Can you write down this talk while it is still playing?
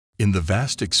In the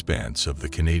vast expanse of the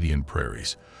Canadian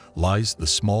prairies lies the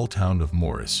small town of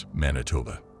Morris,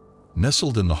 Manitoba.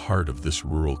 Nestled in the heart of this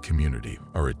rural community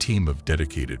are a team of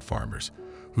dedicated farmers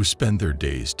who spend their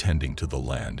days tending to the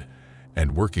land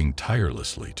and working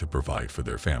tirelessly to provide for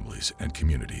their families and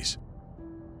communities.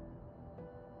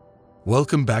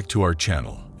 Welcome back to our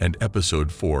channel and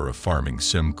episode 4 of Farming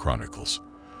Sim Chronicles.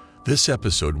 This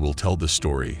episode will tell the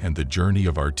story and the journey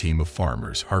of our team of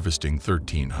farmers harvesting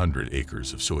 1,300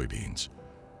 acres of soybeans.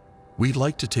 We'd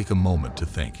like to take a moment to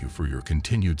thank you for your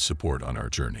continued support on our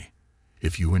journey.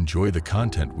 If you enjoy the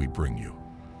content we bring you,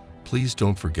 please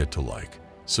don't forget to like,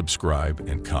 subscribe,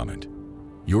 and comment.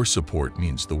 Your support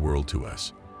means the world to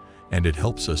us, and it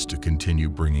helps us to continue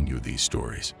bringing you these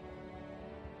stories.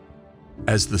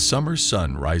 As the summer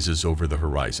sun rises over the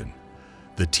horizon,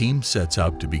 the team sets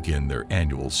out to begin their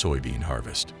annual soybean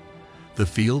harvest. The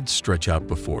fields stretch out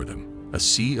before them, a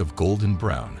sea of golden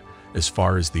brown as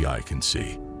far as the eye can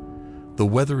see. The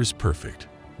weather is perfect,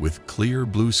 with clear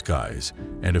blue skies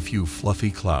and a few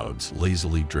fluffy clouds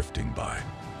lazily drifting by.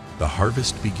 The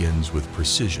harvest begins with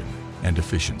precision and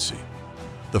efficiency.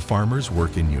 The farmers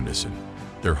work in unison,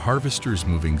 their harvesters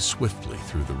moving swiftly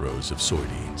through the rows of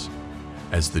soybeans.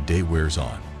 As the day wears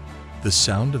on, the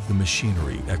sound of the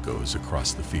machinery echoes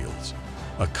across the fields,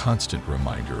 a constant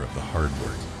reminder of the hard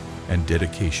work and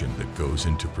dedication that goes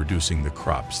into producing the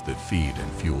crops that feed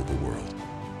and fuel the world.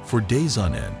 For days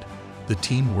on end, the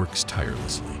team works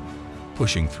tirelessly,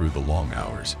 pushing through the long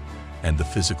hours and the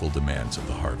physical demands of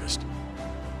the harvest.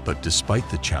 But despite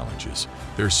the challenges,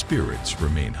 their spirits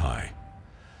remain high.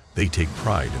 They take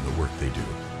pride in the work they do,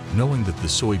 knowing that the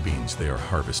soybeans they are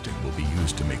harvesting will be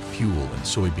used to make fuel and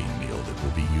soybean meal that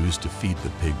will be used to feed the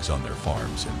pigs on their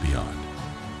farms and beyond.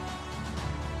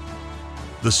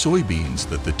 The soybeans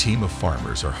that the team of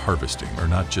farmers are harvesting are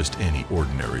not just any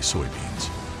ordinary soybeans.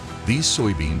 These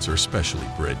soybeans are specially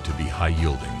bred to be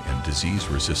high-yielding and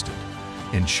disease-resistant,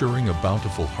 ensuring a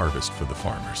bountiful harvest for the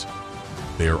farmers.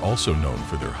 They are also known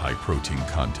for their high protein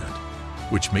content,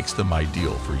 which makes them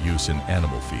ideal for use in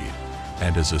animal feed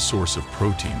and as a source of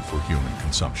protein for human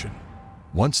consumption.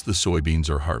 Once the soybeans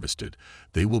are harvested,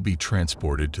 they will be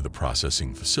transported to the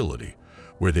processing facility,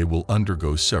 where they will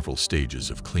undergo several stages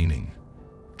of cleaning,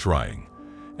 drying,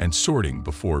 and sorting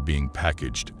before being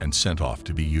packaged and sent off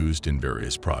to be used in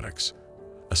various products.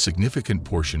 A significant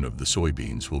portion of the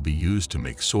soybeans will be used to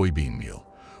make soybean meal,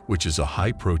 which is a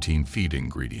high-protein feed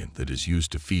ingredient that is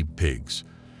used to feed pigs,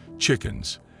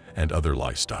 chickens, and other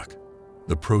livestock.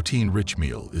 The protein-rich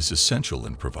meal is essential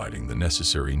in providing the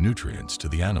necessary nutrients to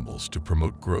the animals to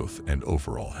promote growth and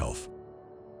overall health.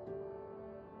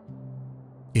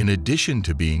 In addition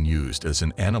to being used as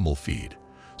an animal feed,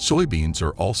 soybeans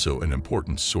are also an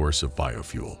important source of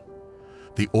biofuel.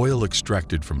 The oil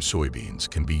extracted from soybeans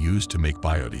can be used to make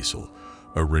biodiesel,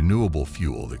 a renewable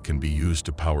fuel that can be used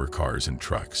to power cars and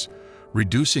trucks,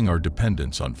 reducing our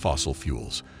dependence on fossil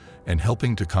fuels and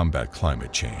helping to combat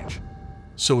climate change.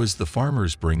 So as the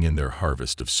farmers bring in their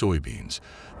harvest of soybeans,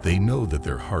 they know that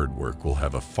their hard work will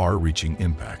have a far-reaching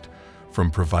impact, from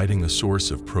providing a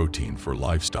source of protein for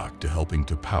livestock to helping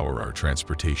to power our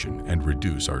transportation and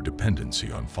reduce our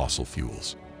dependency on fossil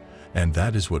fuels. And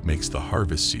that is what makes the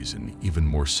harvest season even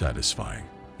more satisfying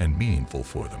and meaningful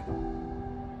for them.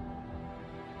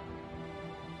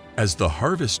 As the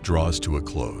harvest draws to a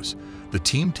close, the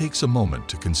team takes a moment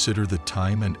to consider the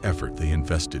time and effort they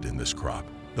invested in this crop.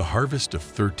 The harvest of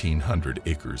 1,300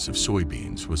 acres of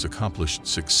soybeans was accomplished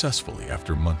successfully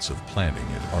after months of planning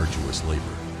and arduous labor,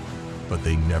 but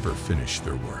they never finished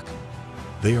their work.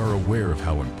 They are aware of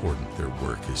how important their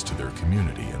work is to their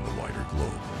community and the wider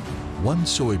globe. One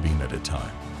soybean at a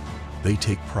time, they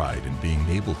take pride in being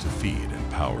able to feed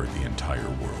and power the entire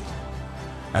world.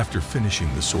 After finishing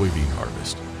the soybean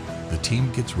harvest, the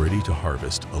team gets ready to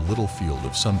harvest a little field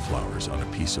of sunflowers on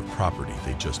a piece of property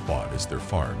they just bought as their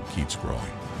farm keeps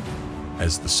growing.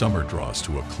 As the summer draws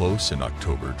to a close and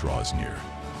October draws near,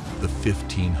 the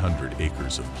 1,500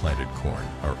 acres of planted corn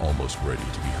are almost ready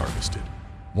to be harvested.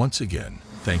 Once again,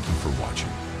 thank you for watching,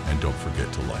 and don't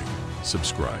forget to like,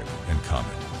 subscribe, and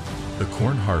comment. The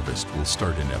corn harvest will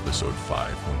start in episode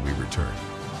 5 when we return,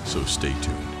 so stay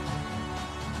tuned.